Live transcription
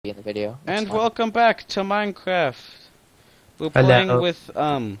in the video. And welcome back to Minecraft. We're playing with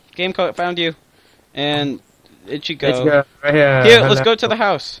Gamekart found you, and Ichigo. Right here. Here, let's go to the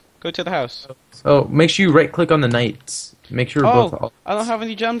house. Go to the house. Oh, make sure you right click on the knights. Make sure both. I don't have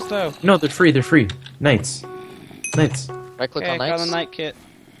any gems though. No, they're free. They're free. Knights. Knights. Right click on I knights. got a knight kit.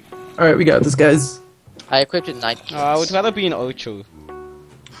 All right, we got this, guys. I equipped a knight kit. I would rather be an Ocho.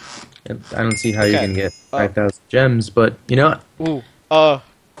 I don't see how you Okay. can get 5,000 gems, but you know what? Ooh. I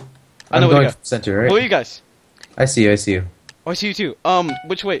I'm know going where to the center, right? Who are you guys? I see you. I see you. Oh, I see you too.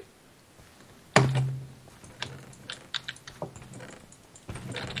 Which way?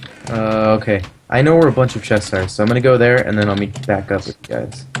 Okay. I know where a bunch of chests are, so I'm gonna go there, and then I'll meet back up with you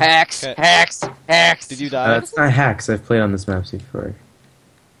guys. Hacks! Okay. Hacks! Hacks! Did you die? It's not hacks. I've played on this map before.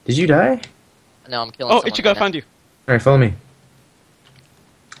 Did you die? No, I'm killing Oh, someone Ichigo right now. found you. All right, follow me.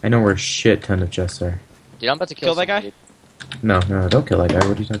 I know where a shit ton of chests are. Dude, I'm about to Kill that guy? someone, No, don't kill that guy.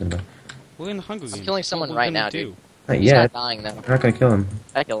 What are you talking about? We're in the Hunger Games. killing someone What right we're gonna now, do. dude. Not He's yet. not dying though. I'm not gonna kill him.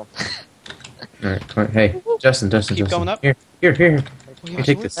 I kill him. All right, come on. Hey, Justin. Keep going up. Here. Oh, Here, yeah,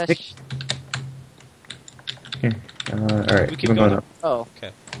 take what? this. Take. Here. All right, We keep I'm going going up. up. Oh.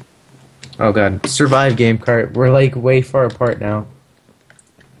 Okay. Oh god, survive Gamekart. We're like way far apart now.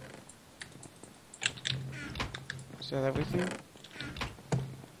 Is that everything?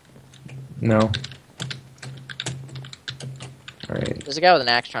 No. All right. There's a guy with an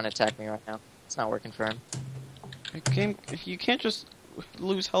axe trying to attack me right now. It's not working for him. You can't just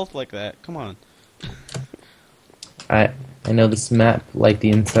lose health like that. Come on. I know this map like the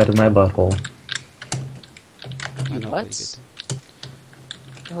inside of my butthole. I know What? you did.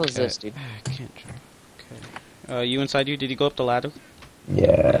 What the hell is this, dude? I can't. Okay. You inside you? Did you go up the ladder?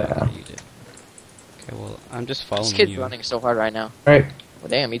 Yeah. Okay, you did. Okay, well, I'm just following This kid's you. running so hard right now. All right. Well,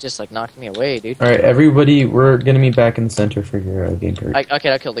 damn, he just like knocked me away, dude. All right, everybody. We're gonna meet back in the center for your Gamekart.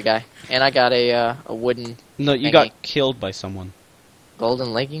 Okay, I killed the guy, and I got a wooden No, you thingy. got killed by someone.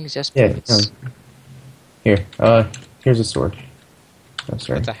 golden leggings. Yes, Yeah. please. Here. Here's a sword. Oh,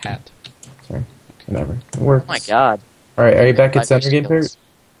 sorry. That's a hat. Sorry. Whatever. It works. Oh my god. All right. Are you back at 5 center skills. Gamekart?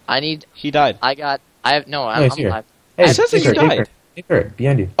 I need. He died. I have no. I'm Nice, here. alive. Hey, It says that you Gamekart, died. Gamekart,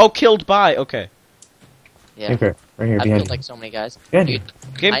 behind you. Oh, killed by. Okay. Yeah. Gamekart, right here I've behind killed you. like so many guys. Behind you.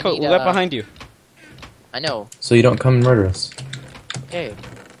 Dude, Game I code. need, We're right behind you. I know. So you don't come and murder us. Okay.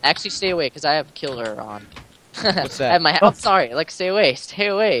 Actually, stay away, because I have killer on. What's that? I have my. I'm sorry. Like, stay away. Stay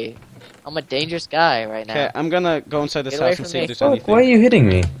away. I'm a dangerous guy right now. Okay, I'm gonna go inside this Get away house and from see me. if there's Fuck, anything. why are you hitting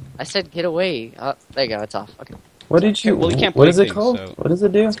me? I said get away. There you go. It's off. Okay. What did you? well, you can't what play is it things, called? so- What does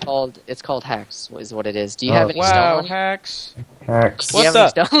it do? It's called hacks. Is what it is. Do you Oh, have any Wow, stone? on you? hacks. Hacks. Do you What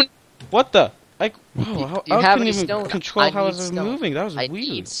have the? any stone? What the? Like, wow, Do you I have couldn't any even stone? control I how I need was stone. moving. That was I weird.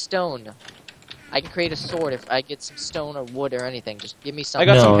 need stone. I can create a sword if I get some stone or wood or anything. Just give me I something.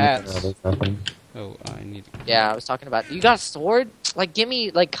 got no, some no, hats. No, there's nothing. Oh, I need. Yeah, I was talking about. You got a sword? Like, give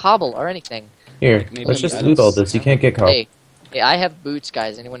me like cobble or anything. Here, Maybe let's just I loot don't- all this. You can't get caught. Hey, I have boots,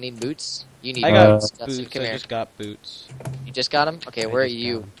 guys. Anyone need boots? You need I got boots. Dustin, boots. come I here. just got boots. You just got them? Okay, where are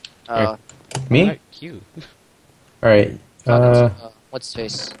you? Me? Not cute. All right. What's his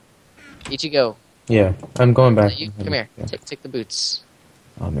face? Ichigo. Yeah, I'm going back. You, come here. Yeah. Take the boots,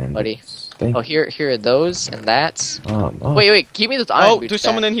 Oh man, buddy. Thank Oh, here are those and that. oh. Wait. Give me those iron Oh, boots. there's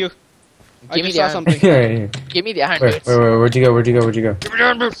someone in here. I Give me just the saw iron. something. Here, here. Give me the iron Where, boots. where'd you go? Where'd you go? Where'd you go? Give me the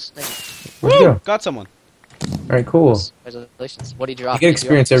iron boots. Thank Where'd you Woo! go? Got someone. All right, cool. you. Congratulations. What did you drop? You get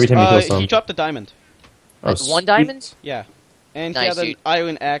experience every time you kill someone. He dropped a diamond. Oh, One sweet. diamond? Yeah. And Nice, he had an dude.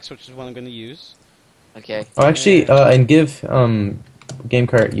 iron axe, which is what I'm gonna use. Okay. Oh, actually, and give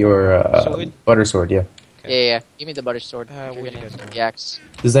Gamekart your Sword? butter sword. Yeah. Yeah. Give me the butter sword. Where'd You're you gonna guys go? the axe.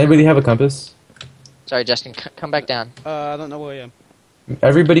 Does anybody have a compass? Sorry, Justin. Come back down. I don't know where I am.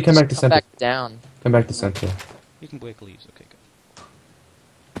 Everybody, come back to Come center. back down. Come back to center. You can break leaves. Okay, good.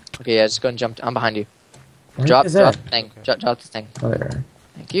 Okay, yeah. Just go and jump. I'm behind you. Where Drop is the that? thing. Okay. Drop the thing. Oh, there.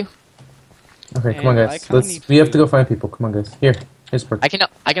 Thank you. Okay, come on, And I guys. kinda need We have to food. go find people. Come on, guys. Here's Perk. I can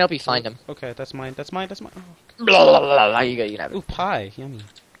help you find him. Okay, that's mine. That's mine. That's mine. Oh, Blah, blah, blah, blah. You can have it. ooh, pie. Yummy.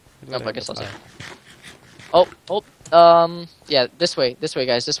 No, I guess I'll say. Oh. Yeah. This way,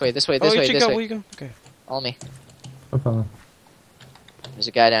 guys. This way. Oh, This Ichigo, way. where you go? Okay. Follow me. No problem. There's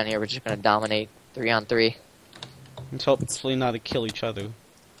a guy down here. We're just gonna dominate 3-on-3. Let's hopefully not to kill each other.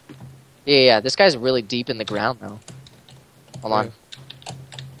 Yeah. This guy's really deep in the ground though. Hold on.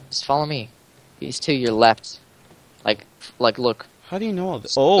 Just follow me. He's to your left. Like, look. How do you know all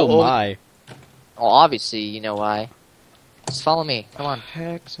this? Oh Oh. my. Oh, obviously you know why. Just follow me. Come on.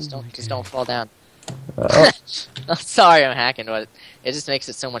 Hex. Just don't fall down. Oh, I'm sorry, I'm hacking, but it just makes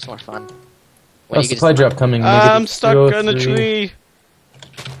it so much more fun. When you can supply just, drop coming. I'm -203. stuck in a tree.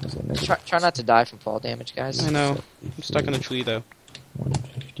 Try not to die from fall damage, guys. I know. I'm stuck in a tree though.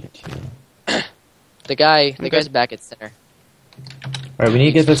 152. The guy's back at center. Alright, we need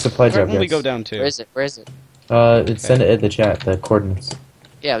to get the supply Where drop, can we guys. go down to? Where is it? Where is it? Send it in the chat, the coordinates.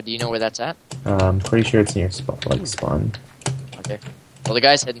 Yeah, do you know where that's at? I'm pretty sure it's near spawn. Okay. Well, the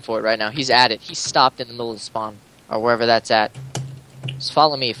guy's heading for it right now. He's at it. He's stopped in the middle of the spawn. Or wherever that's at. Just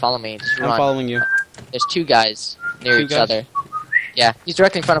follow me, follow me. Just run. I'm following you. There's two guys near Two each guys? other. Yeah, he's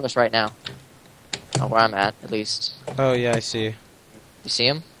directly in front of us right now. Oh, where I'm at least. Oh yeah, I see. You see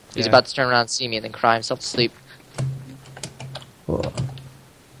him? He's Yeah. about to turn around and see me and then cry himself to sleep. Cool.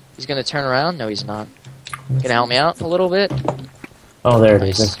 He's gonna turn around? No, he's not. Gonna help me out a little bit? Oh, there it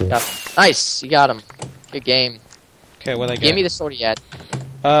is. Nice. That's good. Nice! You got him. Good game. Okay, what I get? Give me the sword he had.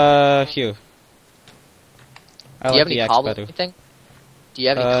 Hugh. I Do you have like the any axe cobble or better. anything? Do you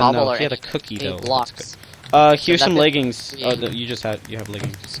have any cobble no, or he had a any, cookie any though. blocks? Here's So some nothing- leggings. Yeah. Oh, no, you have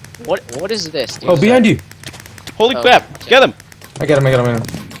leggings. What is this, dude? Oh, behind you! Holy Oh, crap! okay. Get him! I got him.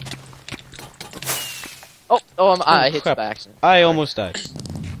 I hit you crap. by accident. I almost died.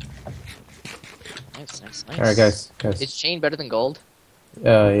 Nice. Alright, guys. Is chain better than gold?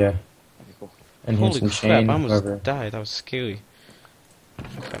 Yeah. Okay, cool. And here's Holy some crap! chain. I almost Whoever. died. That was scary.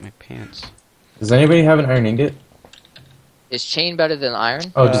 Crap, my pants. Does anybody have an iron ingot? Is chain better than iron?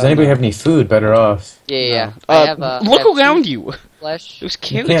 Oh, does anybody no. have any food? Better off. Yeah. No. I have, I look have around two you! flesh. There's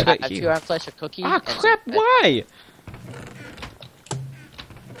can't- carrots I right have 2 here. iron flesh, a cookie. Ah, and some crap! bread. Why?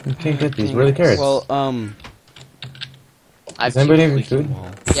 You can't get these. Where are the carrots? Well, I have Does anybody have any Freaking food? wall.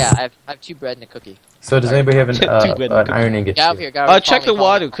 Yeah, I have 2 bread and a cookie. So does anybody have an, Two bread and an cookies. iron ingot? Get out too? here, get out here. Check the Follow me,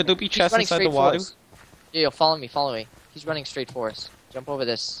 water. follow me. Could there be He's chests running inside straight the for water? us. Yeah, follow me. He's running straight for us. Jump over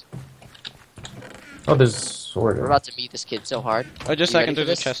this. Oh, there's a sword. We're about to meet this kid so hard. Oh, just a You ready second. for There's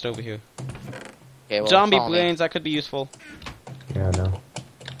a this? chest over here. Okay, well, Zombie follow me. brains. That could be useful. Yeah, no.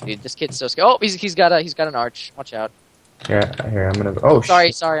 Dude, this kid's so scared. Oh, he's got an arch. Watch out. Here, I'm gonna. Oh,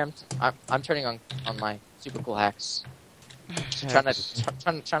 Sorry, shit. I'm turning on my super cool hacks. Trying to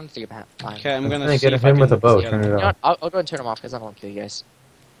figure out. Okay, I'm I'm gonna gonna see get if I him can with a bow. see Turn him. it You know off. what? I'll go and turn him off because I don't want to kill you guys.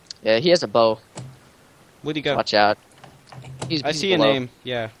 Yeah, he has a bow. Where'd he go? Watch out. I see a below. name.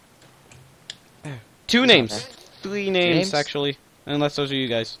 Yeah. 2 He's names. okay. 3 names, names? actually. Unless those are you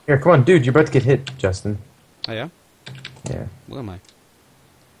guys. Here, come on, dude. You're about to get hit, Justin. Oh yeah? Yeah. Where am I?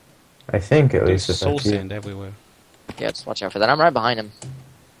 I think at There's least. if soul that's you. sand everywhere. Yeah, just watch out for that. I'm right behind him.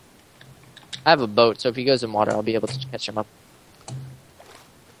 I have a boat, so if he goes in water, I'll be able to catch him up.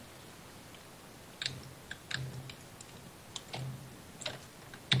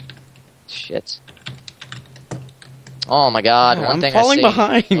 Shit. Oh my god, Oh, one I'm thing falling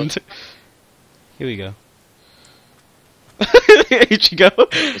I see. behind. Here we go. Here'd you go.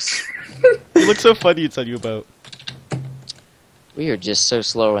 You look so funny inside your boat. We are just so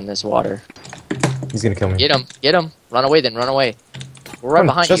slow in this water. He's gonna kill me. Get him. Run away then, run away. We're right Come on,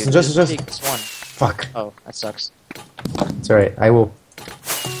 behind Justin, you. Justin, Just Justin. take this one. Fuck. Oh, that sucks. It's alright. I will.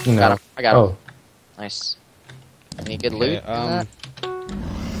 No. Got him. I got him. Oh. Nice. Any good Okay, loot? in that?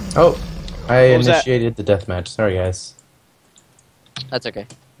 Oh. I What was that? initiated the deathmatch. Sorry, guys. That's okay.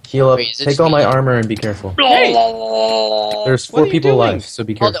 Heal up. Wait, is it Take just all my me? armor and be careful. Hey! There's What 4 are you people doing? alive, so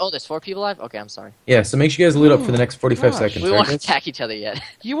be careful. There's 4 people alive? Okay, I'm sorry. Yeah, so make sure you guys loot up for the next 45 gosh. seconds. We right, won't guys? attack each other yet.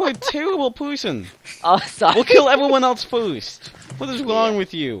 You are a terrible person. Oh, sorry. We'll kill everyone else first. What is wrong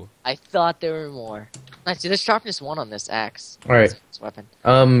with you? I thought there were more. Nice, dude, there's sharpness 1 on this axe. Alright. This weapon.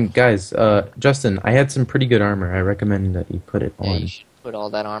 Guys, Justin, I had some pretty good armor. I recommend that you put it Yeah, on. you should put all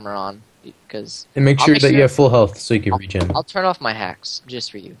that armor on. Because And make I'll sure make that you sure- have full health so you can regen. I'll turn off my hacks just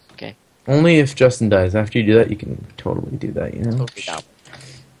for you, okay? Only if Justin dies. After you do that, you can totally do that, you know? Totally down.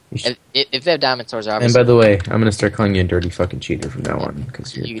 You should- If they have diamond swords, And obviously. by the way, I'm gonna start calling you a dirty fucking cheater from now on,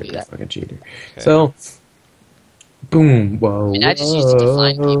 because you're You a can do dirty that. fucking cheater. Okay. So, boom, whoa, I mean, I just used it to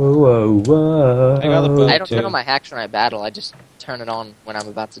find people. whoa, whoa. I got a boat. I don't turn too. on my hacks when I battle, I just turn it on when I'm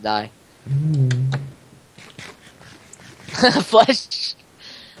about to die. Mm. Flesh!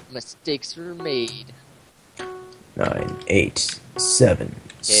 Mistakes were made. 9, 8, 7, Okay,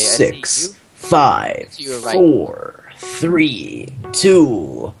 I see 6, you. 5, So you were right. 4, 3,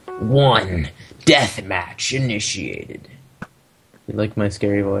 2, 1. Deathmatch initiated. You like my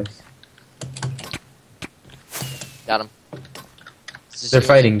scary voice? Got him. This is They're yours.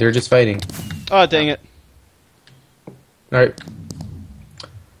 fighting. They're just fighting. Oh, dang it. Alright.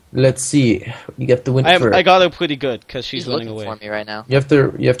 Let's see. You have to win it for I got her pretty good, because she's He's running looking away. for me right now. You have to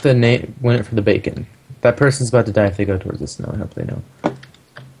win it for the bacon. That person's about to die if they go towards the snow. I hope they know.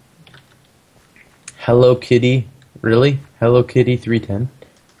 Hello Kitty. Really? Hello Kitty 310?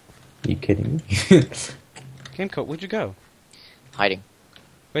 Are you kidding me? Gamekart, where'd you go? Hiding.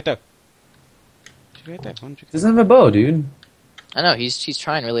 Right there. Right there. Why don't you Doesn't have a bow, dude. I know, he's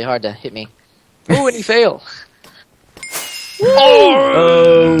trying really hard to hit me. Ooh, and he failed.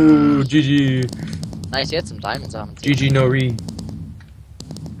 Oh, GG. Nice, he had some diamonds on him. Too. GG no re.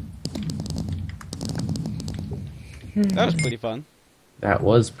 That was pretty fun. That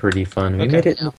was pretty fun. We Okay. made it Yeah.